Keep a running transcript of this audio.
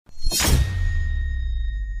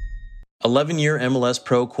11-year MLS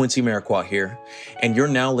pro Quincy Marquardt here, and you're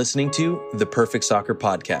now listening to the Perfect Soccer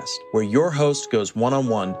Podcast, where your host goes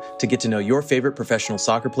one-on-one to get to know your favorite professional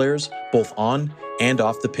soccer players, both on and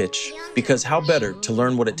off the pitch. Because how better to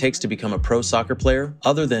learn what it takes to become a pro soccer player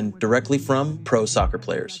other than directly from pro soccer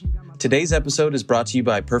players? Today's episode is brought to you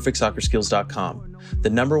by PerfectSoccerSkills.com, the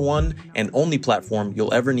 #1 and only platform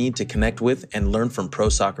you'll ever need to connect with and learn from pro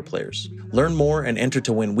soccer players. Learn more and enter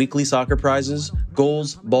to win weekly soccer prizes,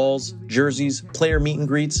 goals, balls, jerseys, player meet and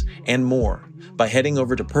greets, and more by heading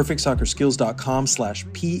over to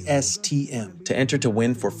PerfectSoccerSkills.com/PSTM to enter to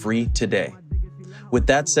win for free today. With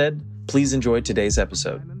that said, please enjoy today's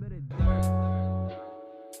episode.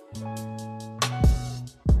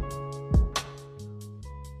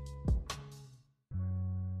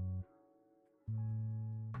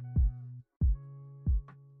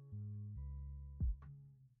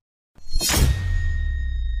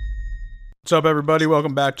 What's up, everybody?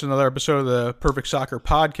 Welcome back to another episode of the Perfect Soccer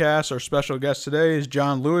Podcast. Our special guest today is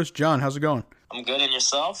John Lewis. John, how's it going? I'm good, and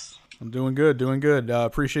yourself? I'm doing good.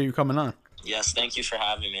 Appreciate you coming on. Yes, thank you for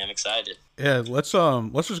having me. I'm excited. Yeah, let's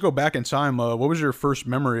just go back in time. What was your first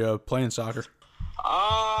memory of playing soccer?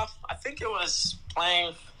 I think it was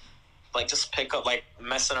playing, just pick up,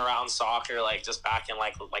 messing around soccer, just back in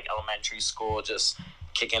like elementary school, just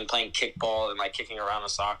playing kickball and kicking around a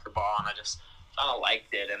soccer ball, and I just kind of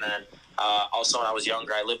liked it. And then also when I was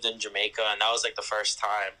younger, I lived in Jamaica, and that was the first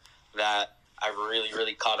time that I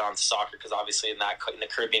really caught on to soccer, because obviously in the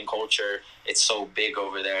Caribbean culture, it's so big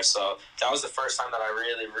over there. So that was the first time that I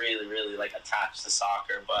really attached to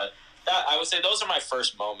soccer. But I would say those are my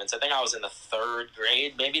first moments. I think I was in the third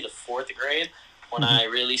grade, maybe the fourth grade, when I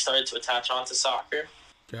really started to attach on to soccer.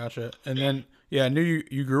 Gotcha. And then, yeah, I knew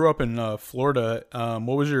you grew up in Florida.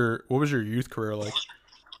 What was your youth career like?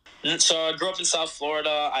 So I grew up in South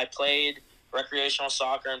Florida. I played recreational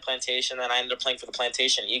soccer in Plantation, and I ended up playing for the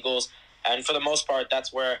Plantation Eagles. And for the most part,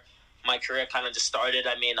 that's where my career kind of just started.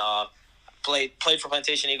 I mean, played for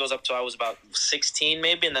Plantation Eagles up to I was about 16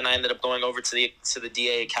 maybe, and then I ended up going over to the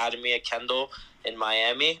DA Academy at Kendall in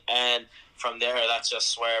Miami. And from there, that's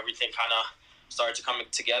just where everything kind of started to come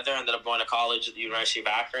together. Ended up going to college at the University of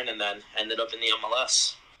Akron, and then ended up in the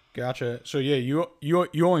MLS. Gotcha. So yeah, you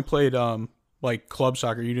only played club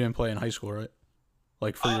soccer. You didn't play in high school, right? No,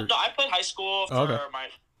 I played high school for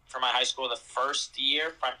my high school the first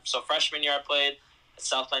year. So freshman year I played at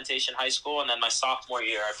South Plantation High School, and then my sophomore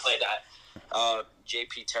year I played at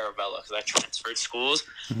JP Taravella, because I transferred schools,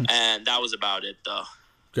 and that was about it though.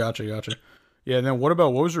 Gotcha. Yeah, and then what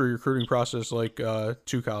was your recruiting process like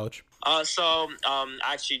to college?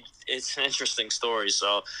 Actually, it's an interesting story.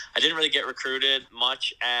 So I didn't really get recruited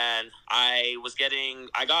much, and I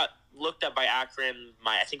got looked at by Akron.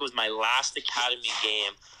 I think it was my last academy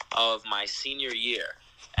game of my senior year,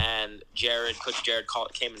 and Coach Jared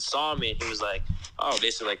came and saw me, and he was like, "Oh,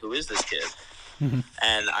 basically, who is this kid?"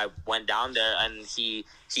 And I went down there, and he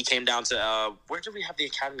came down to where did we have the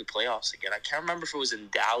academy playoffs again? I can't remember if it was in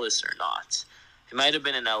Dallas or not. It might have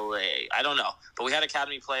been in LA. I don't know, but we had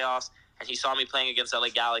academy playoffs, and he saw me playing against LA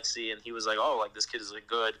Galaxy, and he was like, "Oh, this kid is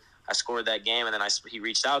good." I scored that game, and then he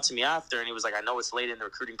reached out to me after, and he was like, "I know it's late in the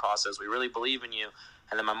recruiting process. We really believe in you."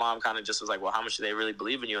 And then my mom kind of just was like, "Well, how much do they really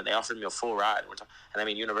believe in you?" And they offered me a full ride. And I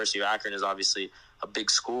mean, University of Akron is obviously a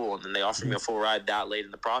big school, and then they offered me a full ride that late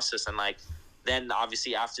in the process. And then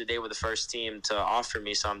obviously after they were the first team to offer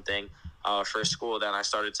me something for school, then I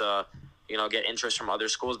started to get interest from other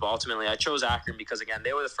schools. But ultimately I chose Akron because, again,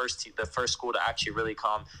 they were the first school to actually really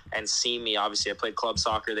come and see me. Obviously I played club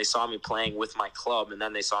soccer. They saw me playing with my club, and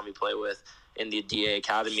then they saw me play in the DA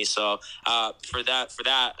Academy. So for that,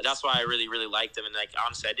 that's why I really liked them. And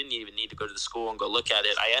honestly, I didn't even need to go to the school and go look at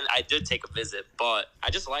it. I did take a visit, but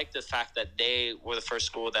I just liked the fact that they were the first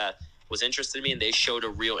school that was interested in me, and they showed a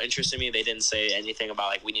real interest in me. They didn't say anything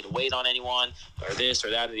about we need to wait on anyone or this or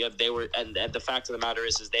that or the other. They were, and the fact of the matter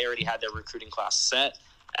is they already had their recruiting class set,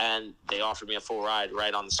 and they offered me a full ride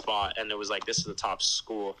right on the spot. And it was this is the top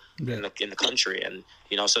school in the country, and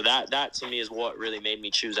so that to me is what really made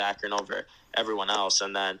me choose Akron over everyone else.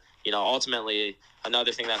 And then ultimately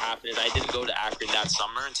another thing that happened is I didn't go to Akron that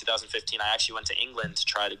summer in 2015. I actually went to England to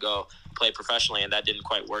try to go play professionally, and that didn't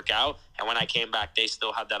quite work out. And when I came back, they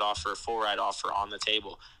still had that full ride offer on the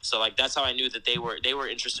table. So that's how I knew that they were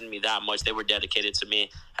interested in me that much. They were dedicated to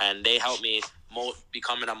me, and they helped me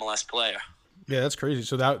become an MLS player. Yeah, that's crazy.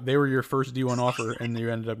 So they were your first D1 offer, and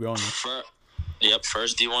you ended up going there. Yep,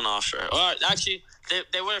 first D1 offer. Well, actually,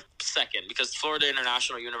 they were second, because Florida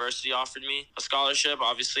International University offered me a scholarship.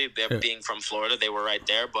 Obviously, being from Florida, they were right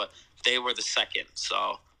there, but they were the second.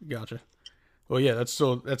 So gotcha. Well, yeah, that's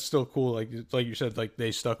still cool. Like you said, like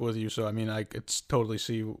they stuck with you. So I mean, I could totally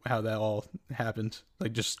see how that all happened.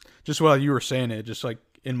 Like just while you were saying it, just like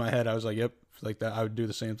in my head, I was like, yep, like that. I would do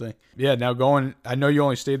the same thing. Yeah. Now I know you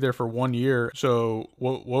only stayed there for 1 year. So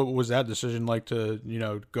what was that decision like to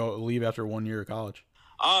leave after 1 year of college?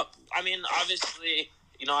 I mean, obviously,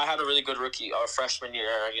 I had a really good freshman year.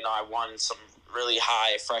 I won some really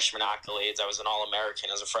high freshman accolades. I was an All-American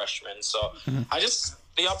as a freshman. So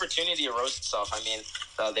the opportunity arose itself. I mean,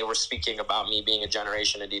 they were speaking about me being a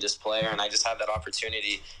Generation Adidas player, and I just had that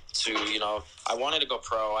opportunity to, I wanted to go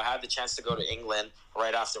pro. I had the chance to go to England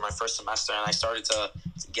right after my first semester, and I started to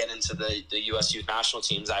get into the U.S. youth national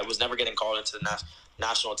teams. I was never getting called into the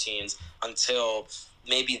national teams until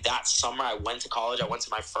maybe that summer. I went to college. I went to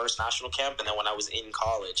my first national camp, and then when I was in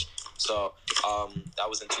college. So that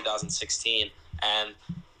was in 2016. And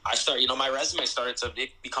I started, my resume started to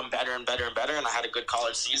become better and better and better, and I had a good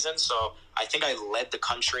college season. So I think I led the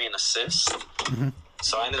country in assists. Mm-hmm.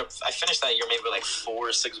 So I finished that year maybe with like 4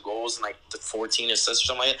 or 6 goals and like 14 assists or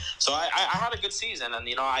something like that. So I had a good season, and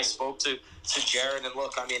I spoke to Jared, and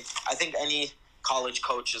look, I mean, I think any college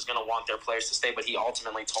coach is going to want their players to stay, but he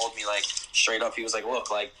ultimately told me, like, straight up, he was like, look,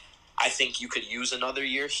 like, I think you could use another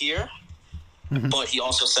year here. Mm-hmm. But he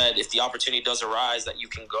also said if the opportunity does arise that you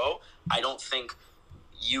can go, I don't think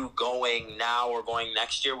you going now or going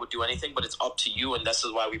next year would do anything, but it's up to you, and this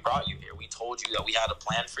is why we brought you here. We told you that we had a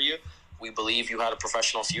plan for you. We believe you had a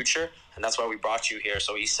professional future, and that's why we brought you here.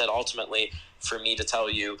 So he said ultimately for me to tell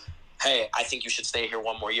you, hey, I think you should stay here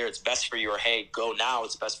 1 more year. It's best for you. Or, hey, go now.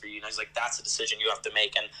 It's best for you. And he's like, that's a decision you have to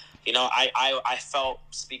make. And, I felt,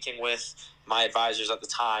 speaking with my advisors at the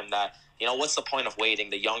time, that, what's the point of waiting?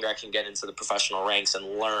 The younger I can get into the professional ranks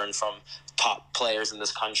and learn from top players in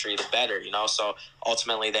this country, the better, So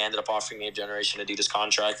ultimately they ended up offering me a Generation Adidas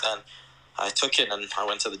contract. And I took it, and I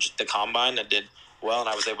went to the combine and did well, and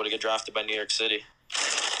I was able to get drafted by New York City.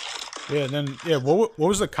 Yeah, and then what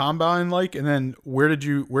was the combine like, and then where did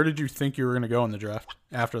you think you were going to go in the draft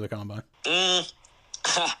after the combine?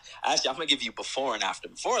 Actually, I'm gonna give you before and after.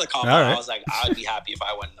 Before the combine, right. I was like, I'd be happy if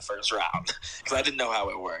I went in the first round because I didn't know how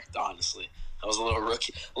it worked. Honestly, I was a little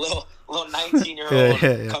rookie, little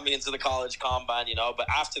 19-year-old coming into the college combine, But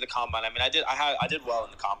after the combine, I mean, I did well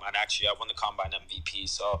in the combine. Actually, I won the combine MVP,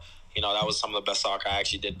 so that was some of the best soccer I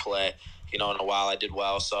actually did play. In a while, I did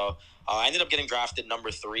well, so. I ended up getting drafted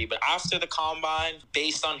number 3, but after the combine,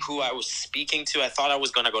 based on who I was speaking to, I thought I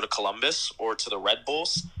was going to go to Columbus or to the Red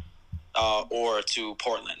Bulls or to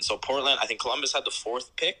Portland. So Portland, I think Columbus had the 4th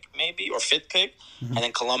pick maybe or 5th pick, and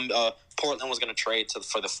then Portland was going to trade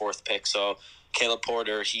for the 4th pick. So Caleb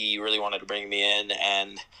Porter, he really wanted to bring me in,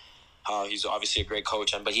 and he's obviously a great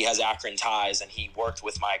coach, but he has Akron ties, and he worked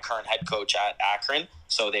with my current head coach at Akron.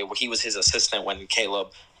 So he was his assistant when Caleb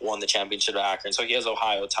won the championship at Akron. So he has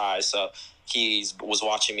Ohio ties. So he was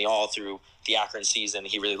watching me all through the Akron season.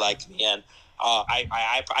 He really liked me, and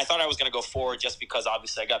I thought I was going to go forward just because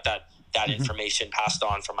obviously I got that information passed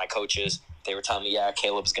on from my coaches. They were telling me, yeah,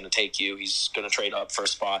 Caleb's going to take you. He's going to trade up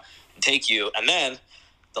first spot and take you. And then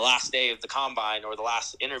the last day of the combine or the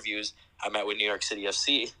last interviews, I met with New York City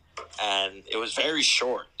FC. And it was very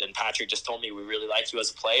short. And Patrick just told me, we really like you as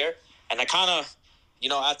a player. And I kind of,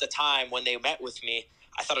 at the time when they met with me,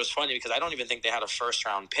 I thought it was funny because I don't even think they had a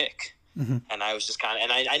first-round pick. Mm-hmm. And I was just kind of –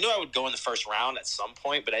 and I knew I would go in the first round at some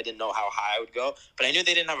point, but I didn't know how high I would go. But I knew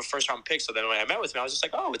they didn't have a first-round pick. So then when I met with me, I was just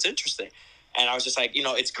like, oh, it's interesting. And I was just like,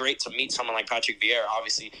 it's great to meet someone like Patrick Vieira,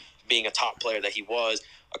 obviously being a top player that he was,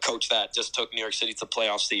 a coach that just took New York City to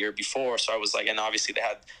playoffs the year before. So I was like, and obviously they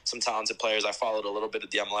had some talented players. I followed a little bit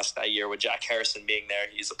of the MLS that year with Jack Harrison being there.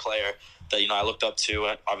 He's a player that, I looked up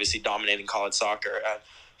to, obviously dominating college soccer. And,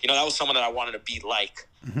 that was someone that I wanted to be like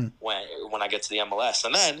when I get to the MLS.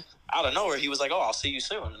 And then out of nowhere, he was like, oh, I'll see you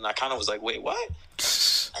soon. And I kind of was like, wait, what?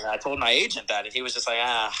 And I told my agent that, and he was just like,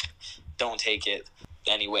 don't take it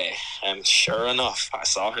anyway. And sure enough, I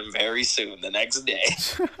saw him very soon the next day.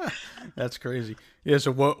 That's crazy. Yeah,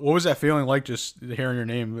 so what was that feeling like just hearing your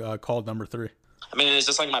name called number 3? I mean, it's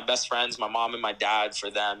just like my best friends, my mom and my dad,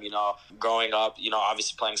 for them, growing up,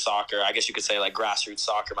 obviously playing soccer. I guess you could say like grassroots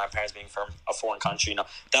soccer, my parents being from a foreign country,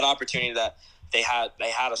 that opportunity that they had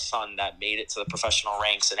a son that made it to the professional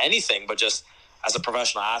ranks and anything, but just as a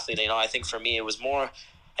professional athlete, I think for me, it was more,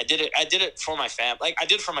 I did it for my family. Like I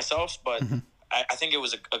did it for myself, but I think it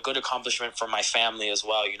was a good accomplishment for my family as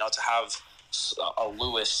well, to have a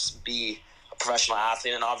Lewis be professional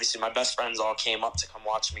athlete. And obviously my best friends all came up to come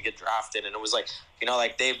watch me get drafted, and it was like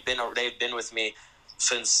they've been with me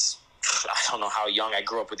since I don't know how young. I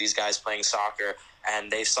grew up with these guys playing soccer,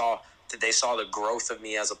 and they saw the growth of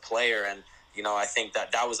me as a player, and You know, I think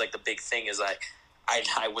that was like the big thing is like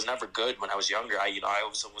I was never good when I was younger. I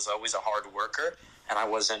was always a hard worker, and I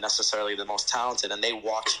wasn't necessarily the most talented, and they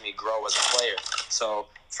watched me grow as a player. So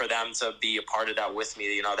for them to be a part of that with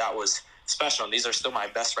me, you know, that was special. And these are still my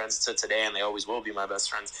best friends to today, and they always will be my best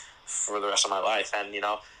friends for the rest of my life. And, you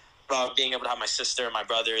know, being able to have my sister, my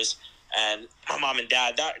brothers, and my mom and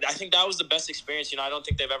dad, I think that was the best experience. You know, I don't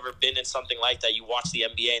think they've ever been in something like that. You watch the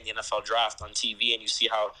NBA and the NFL draft on TV, and you see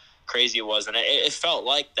how crazy it was. And it felt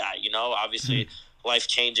like that, you know, obviously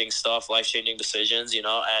life-changing stuff, life-changing decisions, you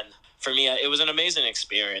know. And for me, it was an amazing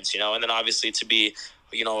experience, you know. And then obviously to be,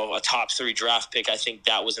 you know, a top 3 draft pick, I think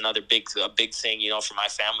that was another big thing, you know, for my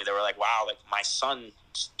family. They were like, wow, like my son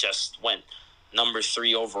just went number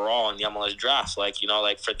 3 overall in the MLS draft. Like, you know,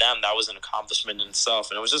 like for them, that was an accomplishment in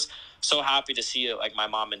itself. And it was just so happy to see like my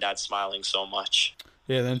mom and dad smiling so much.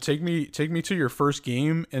 Yeah, then take me to your first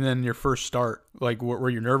game and then your first start. Like, were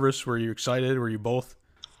you nervous? Were you excited? Were you both?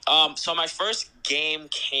 So my first game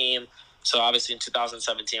came, so obviously in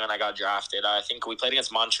 2017 when I got drafted. I think we played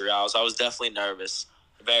against Montreal, so I was definitely nervous.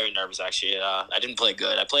 Very nervous, actually. I didn't play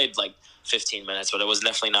good. I played like 15 minutes, but it was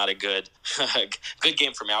definitely not a good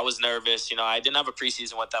game for me. I was nervous. You know, I didn't have a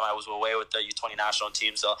preseason with them. I was away with the U20 national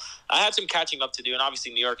team, so I had some catching up to do. And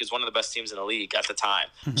obviously, New York is one of the best teams in the league at the time.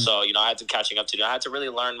 So, you know, I had some catching up to do. I had to really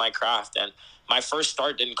learn my craft. And my first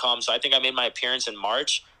start didn't come, so I think I made my appearance in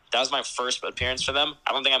March. That was my first appearance for them.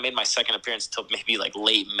 I don't think I made my second appearance until maybe like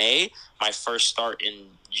late May. My first start in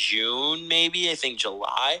June, maybe. I think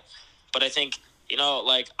July. But I think, you know,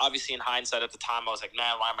 like, obviously in hindsight at the time, I was like,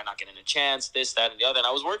 man, why am I not getting a chance? This, that, and the other. And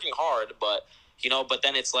I was working hard, but, you know, but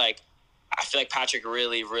then it's like, I feel like Patrick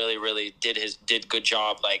really, really, really did good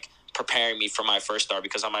job, like, preparing me for my first start,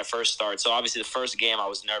 because on my first start, so obviously the first game I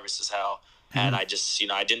was nervous as hell. And I just, you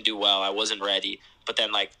know, I didn't do well. I wasn't ready. But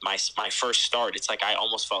then, like, my first start, it's like I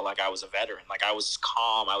almost felt like I was a veteran. Like, I was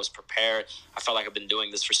calm. I was prepared. I felt like I've been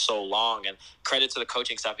doing this for so long. And credit to the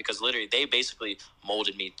coaching staff, because literally they basically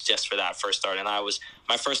molded me just for that first start. And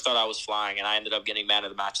my first start, I was flying, and I ended up getting man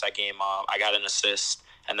of the match that game. I got an assist.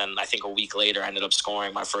 And then I think a week later, I ended up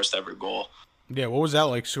scoring my first ever goal. Yeah, what was that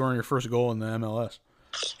like, scoring your first goal in the MLS?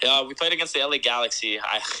 Yeah, we played against the LA Galaxy.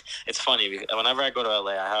 It's funny, because whenever I go to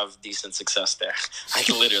LA, I have decent success there. Like,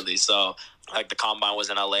 literally. So, like, the Combine was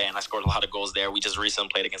in LA, and I scored a lot of goals there. We just recently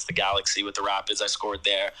played against the Galaxy with the Rapids. I scored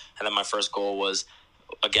there. And then my first goal was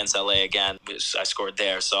against LA again. I scored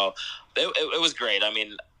there. So, it was great. I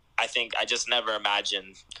mean, I think I just never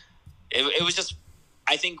imagined. It was just,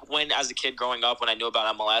 I think when, as a kid growing up, when I knew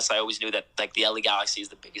about MLS, I always knew that, like, the LA Galaxy is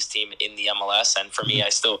the biggest team in the MLS. And for me, I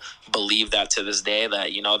still believe that to this day,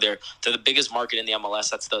 that, you know, they're the biggest market in the MLS.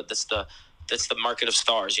 That's the market of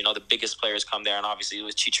stars. You know, the biggest players come there. And obviously it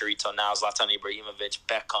was Chicharito, now Zlatan Ibrahimovic,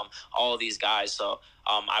 Beckham, all of these guys. So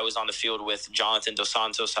I was on the field with Jonathan Dos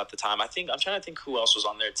Santos at the time. I'm trying to think who else was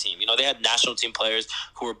on their team. You know, they had national team players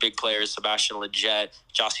who were big players, Sebastian Lletget,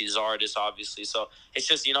 Jossie Zardes, obviously. So it's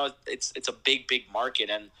just, you know, it's a big, big market.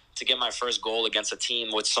 And to get my first goal against a team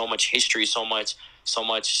with so much history, so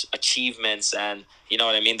much achievements, and, you know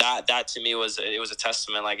what I mean, that to me was a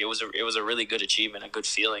testament. Like, it was a really good achievement, a good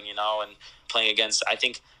feeling, you know. And playing against, I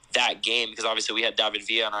think that game, because obviously we had David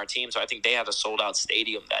Villa on our team, so I think they had a sold out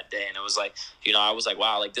stadium that day. And it was like, you know, I was like,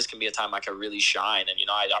 wow, like, this can be a time I could really shine. And, you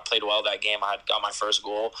know, I played well that game. I got my first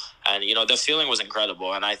goal, and, you know, the feeling was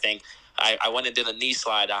incredible. And I think I went and did a knee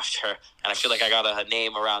slide after, and I feel like I got a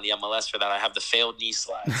name around the MLS for that. I have the failed knee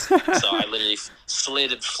slides. So I literally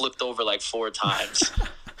slid and flipped over like 4 times.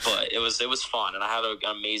 But it was fun, and I had an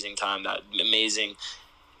amazing time, that amazing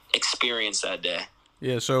experience that day.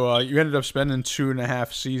 Yeah, so you ended up spending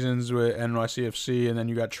 2.5 seasons with NYCFC, and then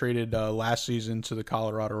you got traded last season to the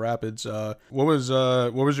Colorado Rapids. What was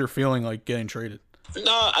your feeling like getting traded?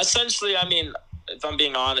 No, essentially, I mean, if I'm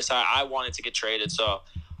being honest, I wanted to get traded. So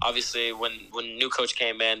obviously, when new coach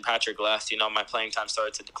came in, Patrick left, you know, my playing time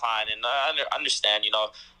started to decline. And I understand, you know,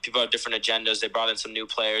 people have different agendas. They brought in some new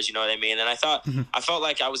players, you know what I mean? And I felt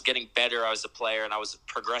like I was getting better as a player, and I was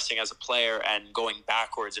progressing as a player and going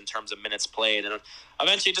backwards in terms of minutes played. And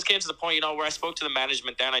eventually it just came to the point, you know, where I spoke to the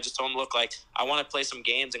management there, and I just told them, look, like, I want to play some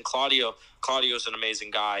games. And Claudio's an amazing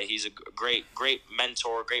guy. He's a great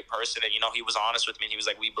mentor, great person. And, you know, he was honest with me, and he was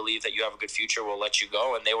like, we believe that you have a good future. We'll let you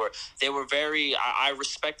go. And they were very, I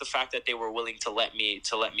respect the fact that they were willing to let me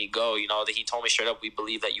go. You know, that he told me straight up, we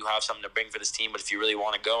believe that you have something to bring for this team, but if you really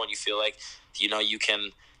want to go and you feel like, you know, you can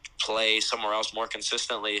play somewhere else more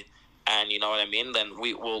consistently, and, you know what I mean, then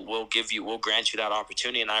we'll grant you that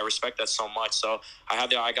opportunity. And I respect that so much. So I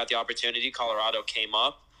got the opportunity. Colorado came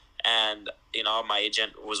up, and, you know, my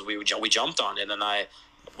agent we jumped on it, and I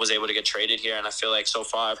was able to get traded here, and I feel like so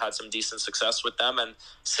far I've had some decent success with them. And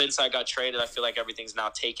since I got traded, I feel like everything's now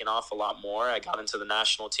taken off a lot more. I got into the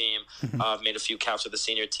national team. I've made a few caps with the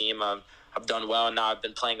senior team. I've done well, and now I've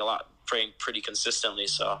been playing pretty consistently.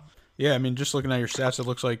 So yeah, I mean, just looking at your stats, it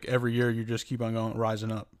looks like every year you just keep on going,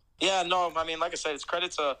 rising up. yeah, no, I mean, like I said, it's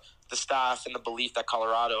credit to the staff and the belief that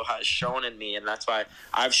Colorado has shown in me, and that's why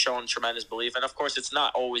I've shown tremendous belief. And of course, it's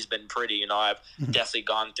not always been pretty. You know, I've definitely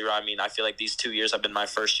gone through. I mean, I feel like these 2 years have been my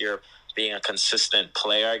first year being a consistent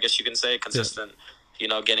player, I guess you can say, consistent. You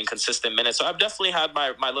know, getting consistent minutes. So I've definitely had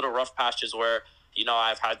my little rough patches where, you know,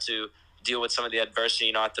 I've had to deal with some of the adversity.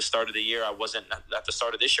 You know, at the start of the year, at the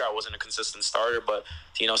start of this year, I wasn't a consistent starter. But,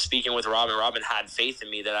 you know, speaking with Robin had faith in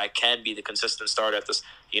me that I can be the consistent starter at this,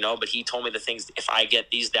 you know, but he told me the things, if I get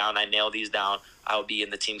these down, I nail these down, I'll be in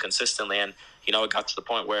the team consistently. And, you know, it got to the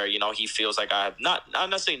point where, you know, he feels like I have not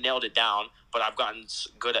necessarily nailed it down, but I've gotten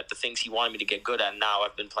good at the things he wanted me to get good at. And now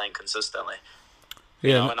I've been playing consistently.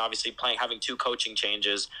 You know, and obviously having two coaching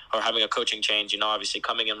changes or having a coaching change, you know, obviously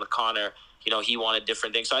coming in with Connor, you know, he wanted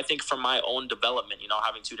different things. So I think from my own development, you know,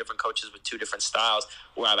 having two different coaches with two different styles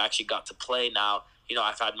where I've actually got to play now, you know,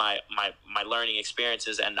 I've had my learning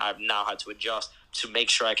experiences, and I've now had to adjust to make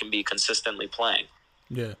sure I can be consistently playing.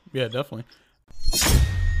 Yeah, definitely.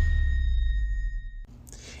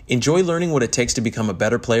 Enjoy learning what it takes to become a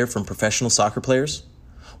better player from professional soccer players?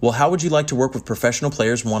 Well, how would you like to work with professional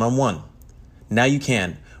players one-on-one? Now you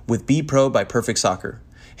can with Be Pro by Perfect Soccer.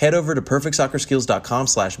 Head over to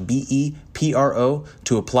perfectsoccerskills.com/BEPRO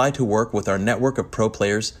to apply to work with our network of pro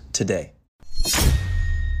players today.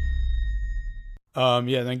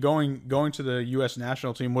 Then going to the U.S.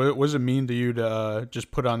 national team, what does it mean to you to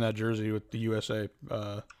just put on that jersey with the USA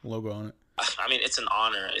logo on it? I mean, it's an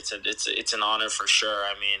honor. It's an honor for sure.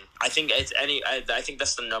 I mean, I think I think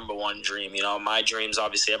that's the number one dream. You know, my dreams,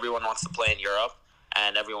 obviously, everyone wants to play in Europe.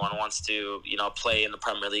 And everyone wants to, you know, play in the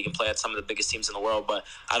Premier League and play at some of the biggest teams in the world. But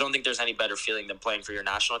I don't think there's any better feeling than playing for your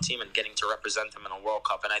national team and getting to represent them in a World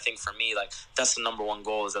Cup. And I think for me, like, that's the number one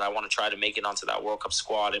goal, is that I want to try to make it onto that World Cup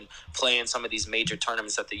squad and play in some of these major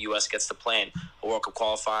tournaments that the U.S. gets to play in. A World Cup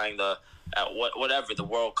qualifying, the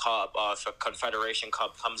World Cup, if a Confederation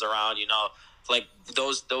Cup comes around, you know, like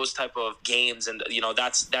those type of games. And, you know,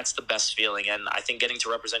 that's the best feeling. And I think getting to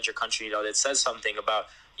represent your country, you know, it says something about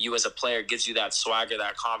you as a player, gives you that swagger,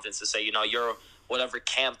 that confidence to say, you know, you're whatever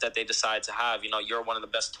camp that they decide to have, you know, you're one of the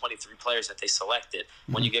best 23 players that they selected.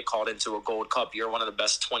 When you get called into a Gold Cup, you're one of the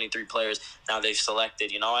best 23 players now they've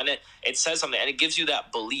selected, you know, and it says something, and it gives you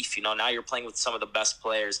that belief, you know. Now you're playing with some of the best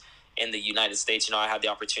players in the United States. You know, I had the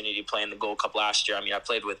opportunity to play in the Gold Cup last year. I mean, I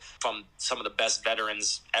played with from some of the best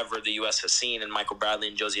veterans ever the U.S. has seen, and Michael Bradley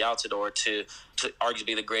and Josie Altidore, to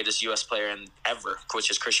arguably the greatest U.S. player ever, which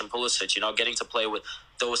is Christian Pulisic. You know, getting to play with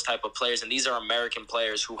those type of players, and these are American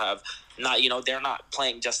players who have not, you know, they're not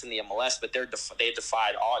playing just in the MLS, but they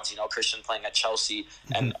defied odds. You know, Christian playing at Chelsea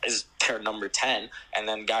and is their number 10, and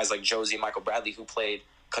then guys like Josie, Michael Bradley, who played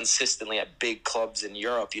consistently at big clubs in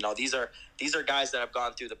Europe. You know, these are guys that have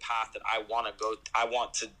gone through the path that I want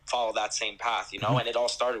to follow that same path, you know, and it all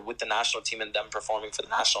started with the national team and them performing for the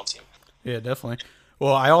national team. Yeah, definitely.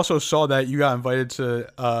 Well, I also saw that you got invited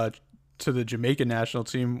to the Jamaican national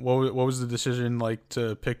team. What was the decision like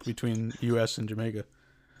to pick between U.S. and Jamaica?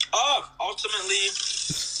 Ultimately,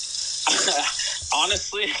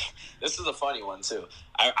 honestly, this is a funny one too.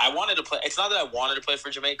 I wanted to play. It's not that I wanted to play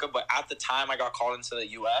for Jamaica, but at the time I got called into the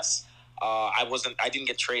U.S., I didn't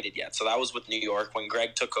get traded yet. So that was with New York when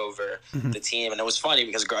Greg took over the team. And it was funny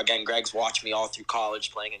because, again, Greg's watched me all through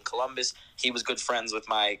college playing in Columbus. He was good friends with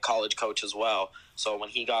my college coach as well. So when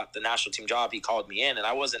he got the national team job, he called me in, and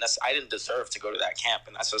I didn't deserve to go to that camp.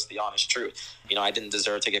 And that's just the honest truth. You know, I didn't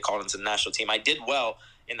deserve to get called into the national team. I did well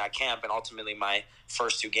in that camp, and ultimately my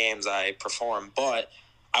first 2 games I performed. But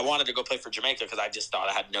I wanted to go play for Jamaica because I just thought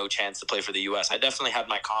I had no chance to play for the U.S. I definitely had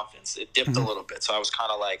my confidence. It dipped a little bit. So I was kind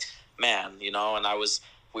of like, man, you know, and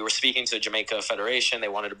we were speaking to the Jamaica Federation. They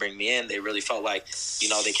wanted to bring me in. They really felt like, you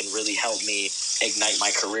know, they can really help me ignite my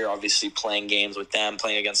career, obviously playing games with them,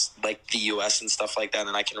 playing against like the U.S. and stuff like that,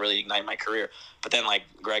 and I can really ignite my career. But then like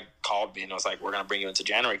Greg called me and was like, we're going to bring you into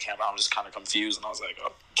January camp. I'm just kind of confused, and I was like,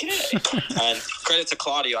 okay. And credit to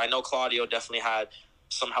Claudio. I know Claudio definitely had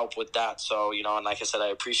some help with that. So, you know, and like I said, I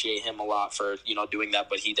appreciate him a lot for, you know, doing that,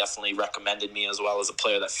 but he definitely recommended me as well as a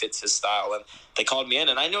player that fits his style. And they called me in,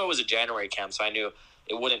 and I knew it was a January camp, so I knew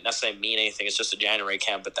it wouldn't necessarily mean anything. It's just a January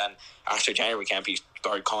camp. But then after January camp, he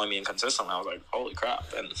started calling me in consistently. I was like, holy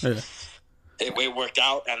crap. And it worked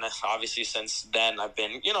out, and obviously since then I've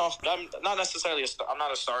been, I'm not necessarily I'm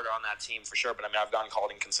not a starter on that team for sure, but I mean I've gotten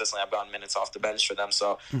called in consistently. I've gotten minutes off the bench for them,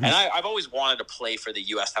 so and I've always wanted to play for the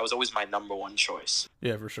U.S. That was always my number one choice.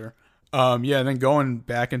 Yeah, for sure. Yeah, and then going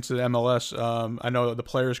back into the MLS, I know the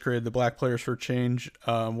players created the Black Players for Change.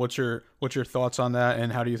 What's your thoughts on that,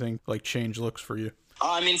 and how do you think like change looks for you?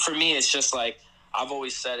 I mean, for me, it's just like I've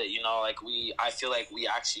always said it, like I feel like we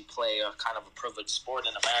actually play a kind of a privileged sport in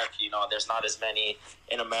America. There's not as many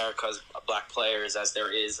in America as Black players as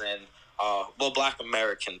there is in, Black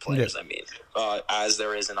American players, as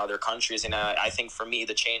there is in other countries. And I think for me,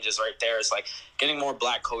 the changes right there is like getting more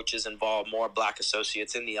Black coaches involved, more Black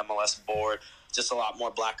associates in the MLS board, just a lot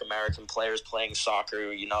more Black American players playing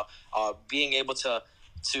soccer, being able to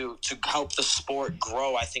help the sport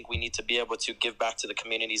grow. I think we need to be able to give back to the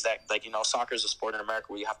communities that, soccer is a sport in America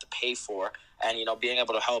where you have to pay for, and, being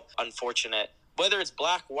able to help unfortunate, whether it's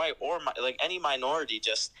Black, white, or any minority,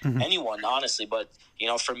 just anyone, honestly. But,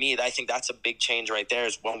 for me, I think that's a big change right there,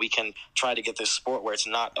 is when we can try to get this sport where it's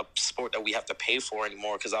not a sport that we have to pay for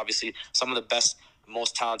anymore, because obviously some of the best,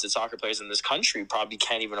 most talented soccer players in this country probably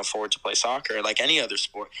can't even afford to play soccer like any other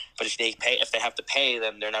sport. But if they have to pay,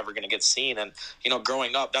 then they're never going to get seen. And,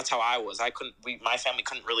 growing up, that's how I was. My family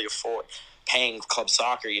couldn't really afford paying club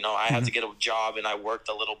soccer. I had to get a job, and I worked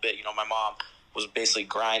a little bit. My mom was basically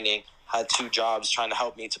grinding, had 2 jobs trying to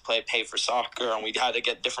help me to pay for soccer, and we had to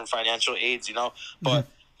get different financial aids, but,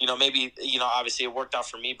 maybe, obviously it worked out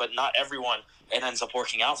for me, but not everyone it ends up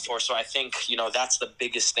working out for. So I think, that's the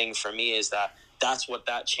biggest thing for me, is that's what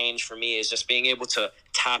that change for me is, just being able to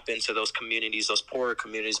tap into those communities, those poorer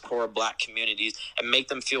communities, poorer Black communities, and make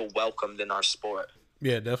them feel welcomed in our sport.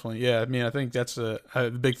 Yeah, definitely. Yeah, I mean, I think that's a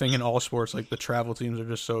big thing in all sports. Like the travel teams are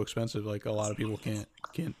just so expensive. Like a lot of people can't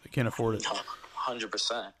afford it.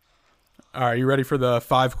 100%. All right, you ready for the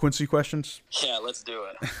 5 Quincy questions? Yeah, let's do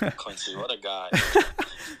it. Quincy, what a guy.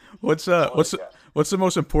 What's the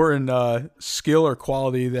most important skill or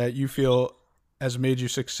quality that you feel has made you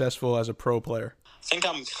successful as a pro player? I think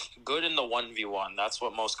I'm good in the 1v1. That's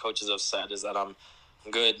what most coaches have said, is that I'm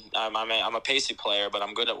good. I'm a pacey player, but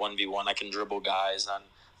I'm good at 1v1. I can dribble guys and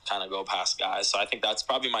kind of go past guys. So I think that's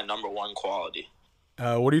probably my number one quality.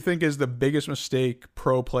 What do you think is the biggest mistake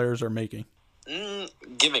pro players are making?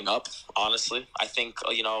 Giving up, honestly. I think,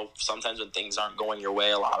 sometimes when things aren't going your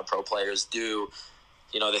way, a lot of pro players do,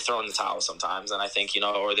 they throw in the towel sometimes. And I think,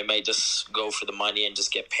 or they may just go for the money and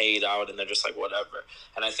just get paid out, and they're just like, whatever.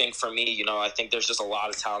 And I think for me, I think there's just a lot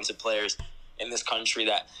of talented players in this country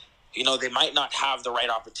that, they might not have the right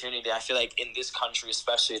opportunity. I feel like in this country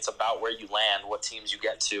especially, it's about where you land, what teams you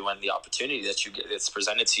get to, and the opportunity that you get that's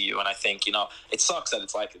presented to you. And I think, it sucks that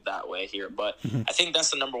it's like it that way here. But I think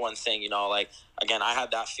that's the number one thing, again, I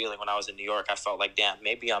had that feeling when I was in New York. I felt like, damn,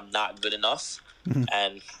 maybe I'm not good enough.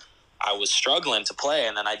 And I was struggling to play,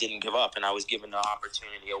 and then I didn't give up, and I was given the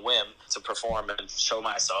opportunity, a whim, to perform and show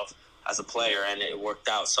myself as a player, and it worked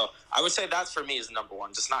out. So I would say that for me is number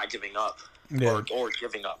one, just not giving up. Yeah. Or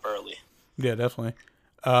giving up early. Yeah, definitely.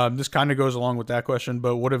 This kind of goes along with that question,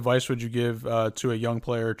 but what advice would you give to a young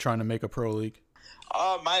player trying to make a pro league?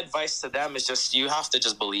 My advice to them is just, you have to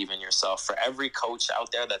just believe in yourself. For every coach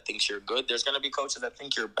out there that thinks you're good, there's going to be coaches that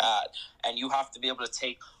think you're bad. And you have to be able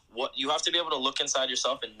to you have to be able to look inside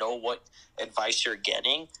yourself and know what advice you're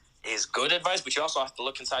getting is good advice, but you also have to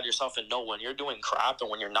look inside yourself and know when you're doing crap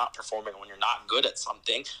and when you're not performing, when you're not good at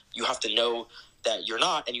something. You have to know that you're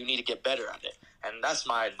not, and you need to get better at it. And that's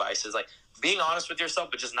my advice, is like being honest with yourself,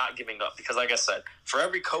 but just not giving up. Because like I said, for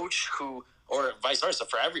every coach or vice versa,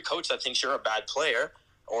 for every coach that thinks you're a bad player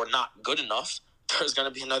or not good enough, there's going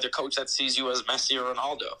to be another coach that sees you as Messi or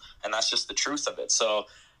Ronaldo. And that's just the truth of it. So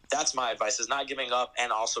that's my advice, is not giving up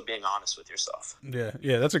and also being honest with yourself. Yeah,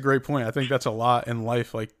 that's a great point. I think that's a lot in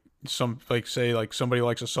life. Like somebody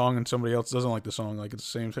likes a song and somebody else doesn't like the song. Like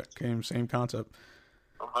it's the same concept.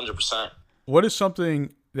 100%. What is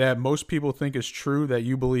something that most people think is true that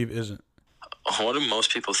you believe isn't? What do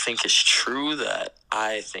most people think is true that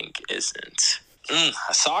I think isn't?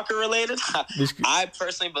 Soccer related? I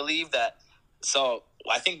personally believe that. So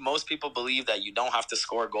I think most people believe that you don't have to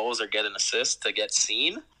score goals or get an assist to get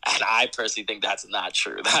seen. And I personally think that's not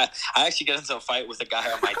true. I actually get into a fight with a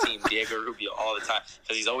guy on my team, Diego Rubio, all the time,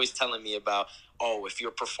 because he's always telling me about, if you're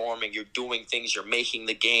performing, you're doing things, you're making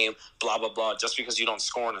the game, blah, blah, blah. Just because you don't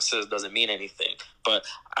score an assist doesn't mean anything. But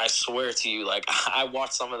I swear to you, I watch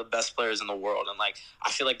some of the best players in the world, and, I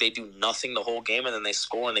feel like they do nothing the whole game, and then they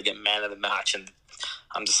score and they get man of the match. And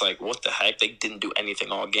I'm just like, what the heck? They didn't do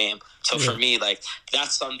anything all game. So for me, like,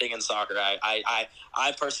 that's something in soccer. I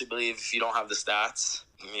personally believe if you don't have the stats,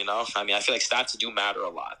 you know, I mean, I feel like stats do matter a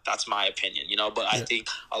lot. That's my opinion, you know, but I think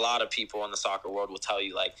a lot of people in the soccer world will tell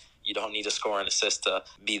you, like, you don't need to score an assist to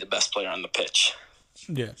be the best player on the pitch.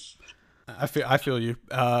 Yeah. I feel you.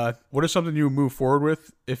 What is something you would move forward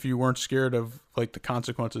with if you weren't scared of, like, the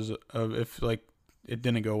consequences of if, like, it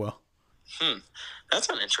didn't go well? That's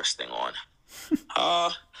an interesting one.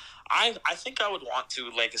 I think I would want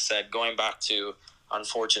to, like I said, going back to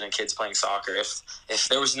unfortunate kids playing soccer. If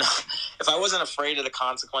there was if I wasn't afraid of the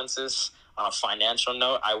consequences on a financial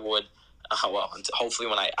note, I would. Hopefully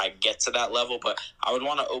when I get to that level, but I would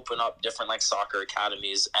want to open up different, like, soccer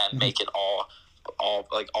academies and make it all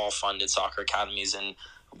funded soccer academies, and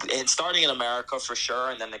starting in America for sure,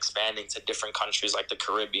 and then expanding to different countries like the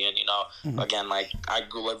Caribbean, you know. Again, like, I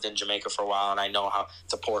lived in Jamaica for a while, and I know how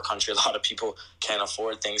it's a poor country. A lot of people can't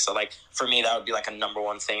afford things. So, like, for me, that would be, like, a number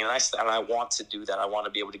one thing. And I want to do that. I want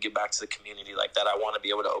to be able to give back to the community like that. I want to be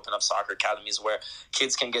able to open up soccer academies where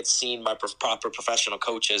kids can get seen by proper professional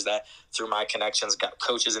coaches that, through my connections, got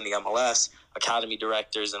coaches in the MLS, academy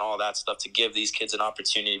directors, and all that stuff, to give these kids an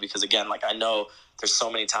opportunity. Because, again, like, I know there's so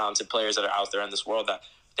many talented players that are out there in this world that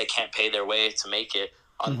they can't pay their way to make it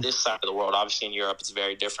on this side of the world. Obviously in Europe it's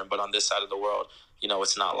very different, but on this side of the world, you know,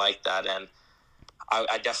 it's not like that. And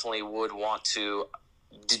I definitely would want to,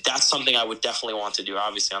 that's something I would definitely want to do.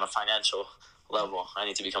 Obviously on a financial level, I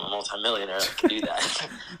need to become a multimillionaire. I can do that.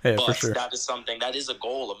 Yeah, but for sure. that is something, that is a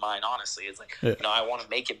goal of mine, honestly. It's like, you know, I want to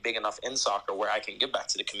make it big enough in soccer where I can give back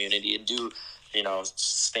to the community and do, you know,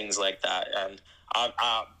 things like that. And I'm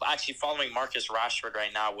actually following Marcus Rashford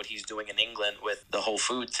right now, what he's doing in England with the whole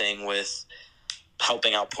food thing, with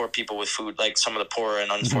helping out poor people with food, like some of the poor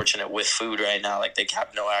and unfortunate with food right now. Like, they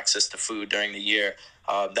have no access to food during the year.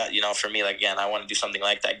 That, you know, for me, like, again, I want to do something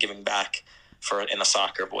like that, giving back in a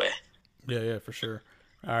soccer way. Yeah, for sure.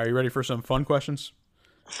 All right, you ready for some fun questions?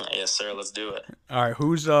 Yes, sir. Let's do it. All right,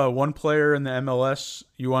 who's one player in the MLS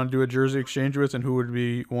you want to do a jersey exchange with, and who would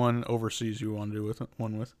be one overseas you want to do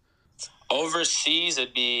one with? Overseas,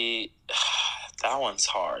 it'd be that one's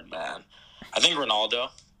hard, man. I think Ronaldo.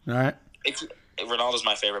 All right. Ronaldo's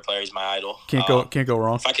my favorite player. He's my idol. Can't go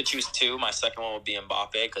wrong. If I could choose two, my second one would be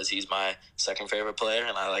Mbappe, because he's my second favorite player,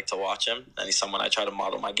 and I like to watch him. And he's someone I try to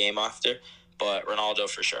model my game after. But Ronaldo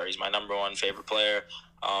for sure. He's my number one favorite player.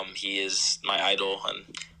 He is my idol, and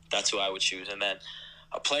that's who I would choose. And then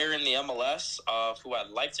a player in the MLS who I'd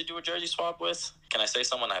like to do a jersey swap with. Can I say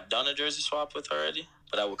someone I've done a jersey swap with already,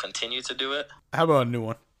 but I will continue to do it? How about a new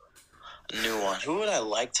one? A new one. Who would I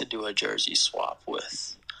like to do a jersey swap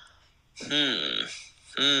with?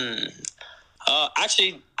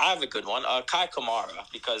 Actually, I have a good one. Kai Kamara,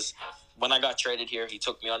 because when I got traded here, he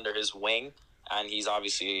took me under his wing. And he's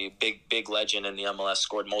obviously a big legend in the MLS,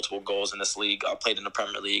 scored multiple goals in this league, played in the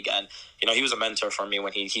Premier League. And, you know, he was a mentor for me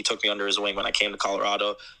when he took me under his wing when I came to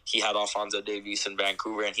Colorado. He had Alphonso Davies in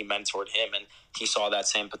Vancouver, and he mentored him. And he saw that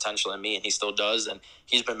same potential in me, and he still does. And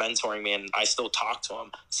he's been mentoring me, and I still talk to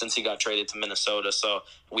him since he got traded to Minnesota. So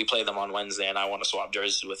we play them on Wednesday, and I want to swap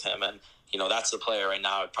jerseys with him. And, you know, that's the player right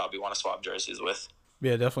now I'd probably want to swap jerseys with.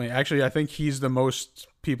 Yeah, definitely. Actually, I think he's the most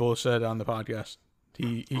people said on the podcast.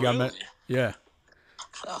 He really? got met. Yeah.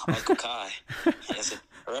 Oh, Uncle Kai. He has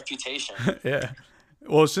a reputation. Yeah.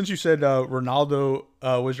 Well, since you said Ronaldo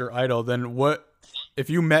was your idol, then what if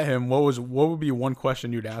you met him? What would be one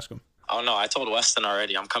question you'd ask him? Oh no, I told Weston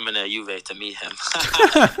already. I'm coming to Juve to meet him.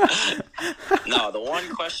 No, the one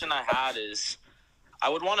question I had is, I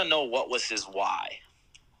would want to know what was his why.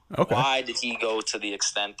 Okay. Why did he go to the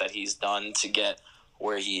extent that he's done to get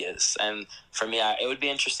where he is? And for me, it would be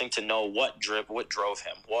interesting to know what drove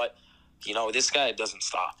him. You know, this guy doesn't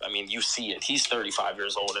stop. I mean, you see it. He's 35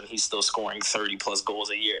 years old, and he's still scoring 30-plus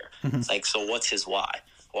goals a year. It's like, so what's his why?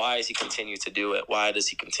 Why does he continue to do it? Why does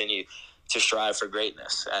he continue to strive for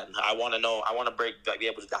greatness? And I want to know. I want to be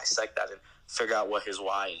able to dissect that and figure out what his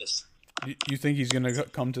why is. You think he's going to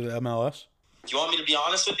come to the MLS? Do you want me to be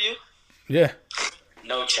honest with you? Yeah.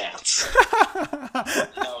 No chance.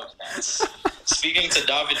 No chance. Speaking to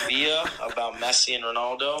David Villa about Messi and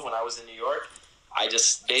Ronaldo when I was in New York,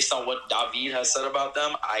 based on what David has said about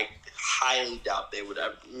them, I highly doubt they would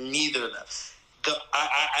have neither of them.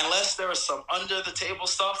 Unless there was some under-the-table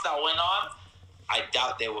stuff that went on, I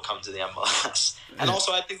doubt they will come to the MLS. And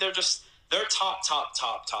also, I think they're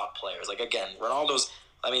top players. Like, again, Ronaldo's,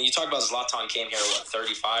 I mean, you talk about Zlatan came here,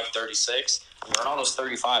 35, 36? Ronaldo's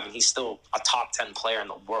 35, and he's still a top 10 player in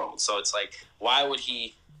the world. So it's like, why would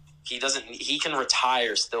he can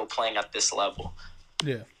retire still playing at this level.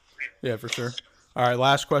 Yeah, for sure. All right,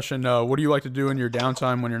 last question. What do you like to do in your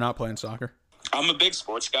downtime when you're not playing soccer? I'm a big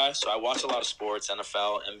sports guy, so I watch a lot of sports,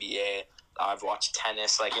 NFL, NBA. I've watched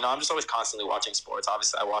tennis. Like, I'm just always constantly watching sports.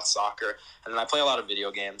 Obviously, I watch soccer, and then I play a lot of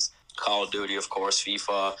video games. Call of Duty, of course,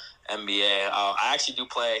 FIFA, NBA. I actually do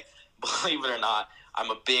play, believe it or not, I'm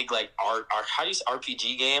a big, like, how do you say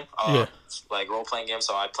RPG game? Like, role-playing game.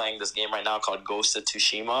 So I'm playing this game right now called Ghost of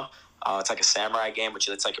Tsushima. It's like a samurai game, but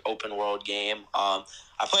it's like an open-world game. I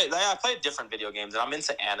play different video games, and I'm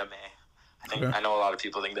into anime. I know a lot of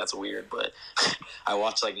people think that's weird, but I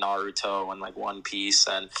watch like Naruto and like One Piece,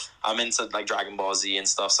 and I'm into like Dragon Ball Z and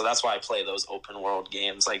stuff. So that's why I play those open world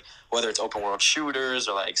games, like whether it's open world shooters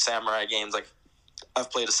or like samurai games. Like I've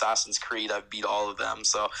played Assassin's Creed, I've beat all of them.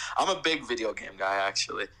 So I'm a big video game guy,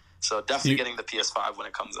 actually. So definitely getting the PS5 when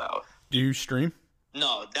it comes out. Do you stream?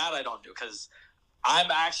 No, that I don't do, because I'm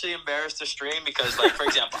actually embarrassed to stream because, like, for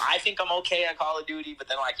example, I think I'm okay at Call of Duty, but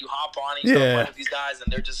then like you hop on and you start playing with these guys,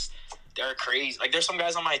 and they're crazy. Like, there's some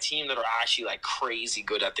guys on my team that are actually like crazy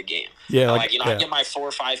good at the game. Yeah, I get my 4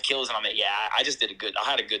 or 5 kills, and I'm like, I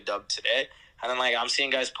had a good dub today. And then like I'm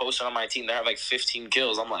seeing guys posted on my team that have like 15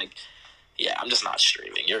 kills. I'm like, yeah, I'm just not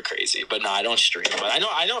streaming. You're crazy. But no, I don't stream. But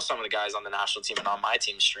I know some of the guys on the national team and on my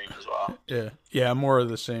team stream as well. Yeah, I'm more of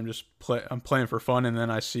the same. I'm playing for fun, and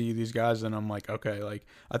then I see these guys, and I'm like, okay, like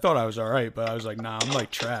I thought I was all right, but I was like, nah, I'm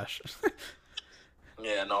like trash.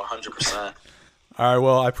 Yeah, no, 100%. All right,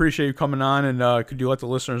 well, I appreciate you coming on, and could you let the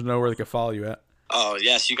listeners know where they can follow you at? Oh,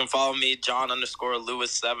 yes, you can follow me,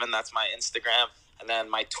 John_Lewis7. That's my Instagram. And then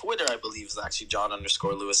my Twitter, I believe, is actually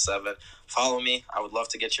John_Lewis7. Follow me. I would love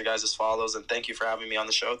to get your guys' follows, and thank you for having me on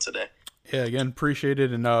the show today. Yeah, again, appreciate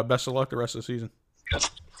it, and best of luck the rest of the season.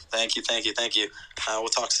 Thank you. We'll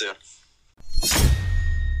talk soon.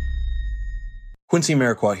 Quincy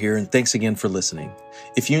Amarikwa here, and thanks again for listening.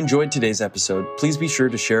 If you enjoyed today's episode, please be sure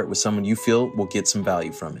to share it with someone you feel will get some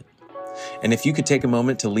value from it. And if you could take a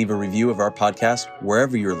moment to leave a review of our podcast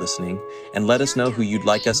wherever you're listening and let us know who you'd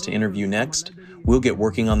like us to interview next, we'll get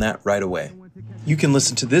working on that right away. You can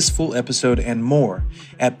listen to this full episode and more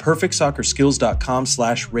at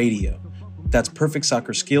perfectsoccerskills.com/radio. That's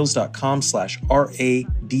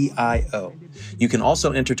perfectsoccerskills.com/RADIO. You can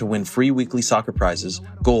also enter to win free weekly soccer prizes,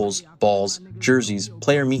 goals, balls, jerseys,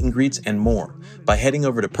 player meet and greets, and more by heading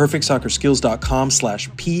over to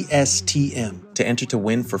perfectsoccerskills.com/PSTM to enter to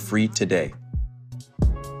win for free today.